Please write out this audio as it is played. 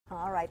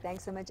right.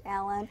 Thanks so much,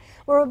 Alan.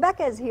 Well,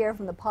 Rebecca is here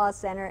from the Paw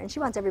Center, and she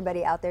wants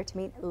everybody out there to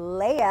meet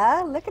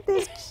Leia. Look at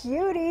this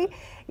cutie.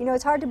 You know,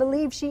 it's hard to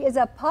believe she is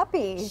a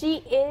puppy. She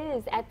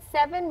is. At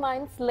 7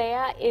 months,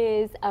 Leia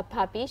is a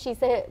puppy.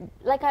 She's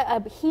like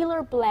a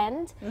healer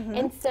blend.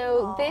 And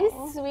so this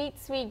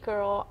sweet, sweet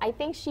girl, I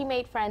think she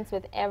made friends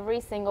with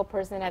every single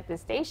person at the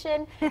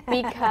station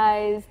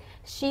because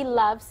she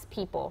loves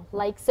people.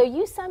 Like, so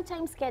you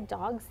sometimes get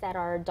dogs that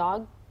are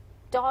dogs,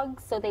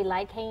 so they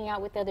like hanging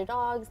out with other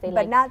dogs.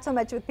 But not so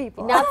much with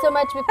people. Not so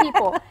much with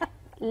people.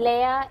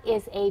 Leia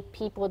is a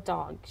people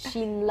dog.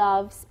 She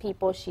loves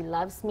people. She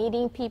loves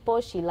meeting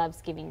people. She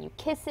loves giving you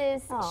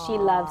kisses. Aww. She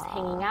loves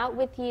hanging out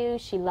with you.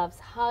 She loves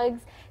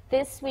hugs.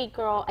 This sweet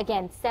girl,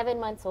 again, 7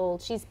 months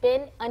old. She's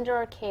been under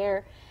our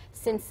care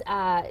since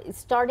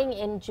starting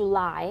in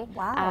July.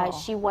 Wow.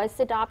 She was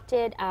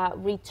adopted,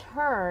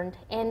 returned,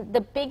 and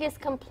the biggest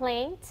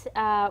complaint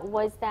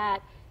was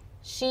that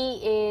she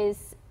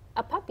is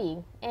a puppy,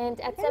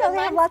 and at 7 months,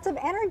 they have lots of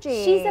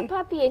energy. She's a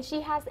puppy and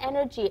she has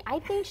energy. I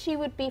think she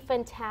would be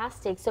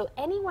fantastic. So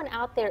anyone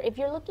out there, if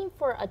you're looking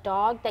for a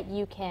dog that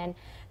you can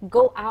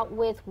go out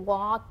with,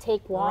 walk,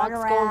 take walks,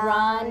 go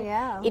run.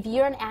 Yeah. If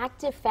you're an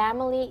active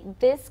family,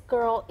 this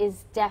girl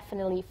is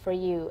definitely for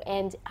you.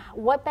 And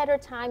what better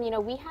time, you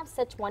know, we have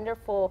such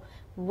wonderful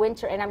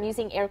winter, and I'm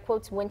using air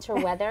quotes, winter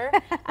weather.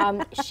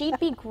 She'd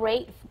be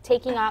great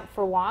taking out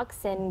for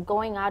walks and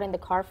going out in the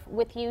car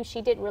with you.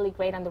 She did really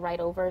great on the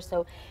ride over.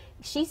 So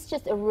she's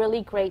just a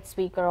really great,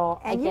 sweet girl.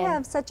 And you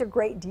have such a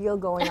great deal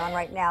going on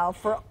right now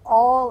for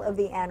all of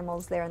the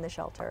animals there in the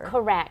shelter.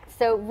 Correct.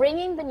 So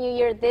ringing the new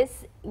year,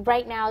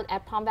 right now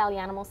at Palm Valley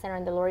Animal Center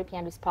and the Lori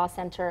Piandu's Paw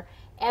Center,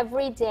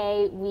 every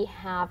day we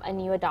have a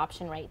new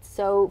adoption rate.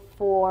 So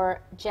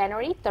for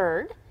January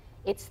 3rd,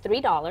 it's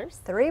 $3.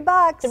 $3.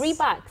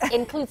 $3.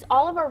 Includes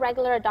all of our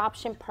regular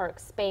adoption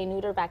perks, spay,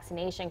 neuter,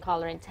 vaccination,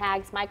 collar and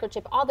tags,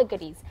 microchip, all the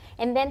goodies.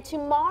 And then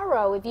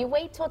tomorrow, if you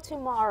wait till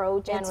tomorrow,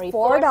 January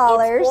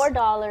 4th, it's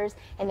 $4,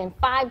 and then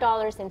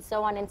 $5, and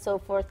so on and so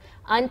forth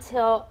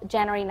until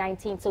January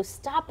 19th. So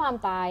stop on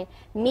by,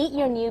 meet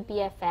your new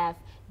BFF.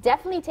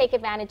 Definitely take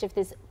advantage of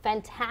this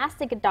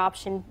fantastic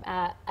adoption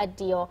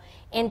deal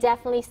and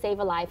definitely save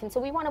a life. And so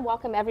we want to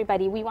welcome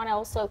everybody. We want to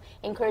also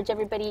encourage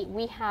everybody.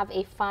 We have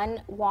a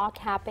fun walk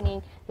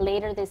happening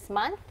later this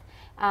month.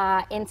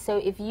 And so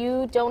if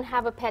you don't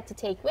have a pet to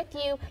take with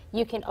you,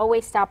 you can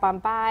always stop on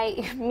by,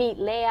 meet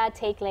Leia,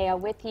 take Leia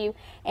with you,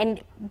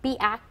 and be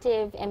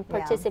active and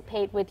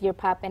participate with your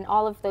pup and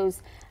all of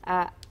those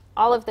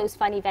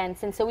fun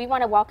events. And so we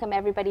want to welcome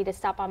everybody to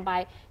stop on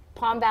by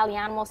Palm Valley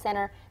Animal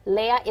Center.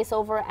 Leia is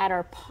over at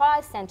our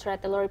Paw Center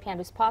at the Lori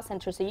Piandu's Paw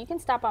Center, so you can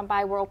stop on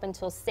by. We're open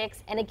till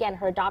 6, and again,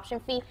 her adoption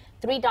fee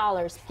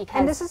 $3.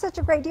 And this is such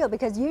a great deal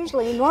because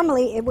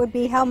normally it would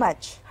be how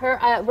much?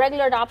 Her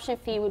regular adoption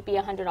fee would be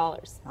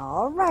 $100.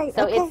 All right.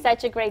 So it's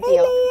such a great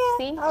deal. Leia.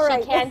 See, all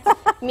right. She can't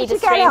meet a stranger. She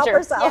can't help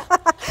herself.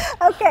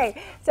 Yeah.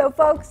 Okay, so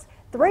folks,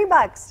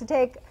 $3 to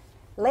take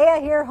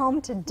Leia here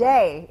home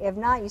today. If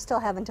not, you still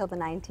have until the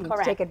 19th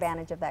to take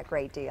advantage of that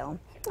great deal.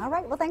 All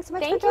right, well, thanks so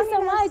much for joining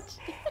us. Thank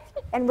you so much.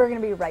 And we're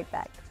going to be right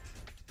back.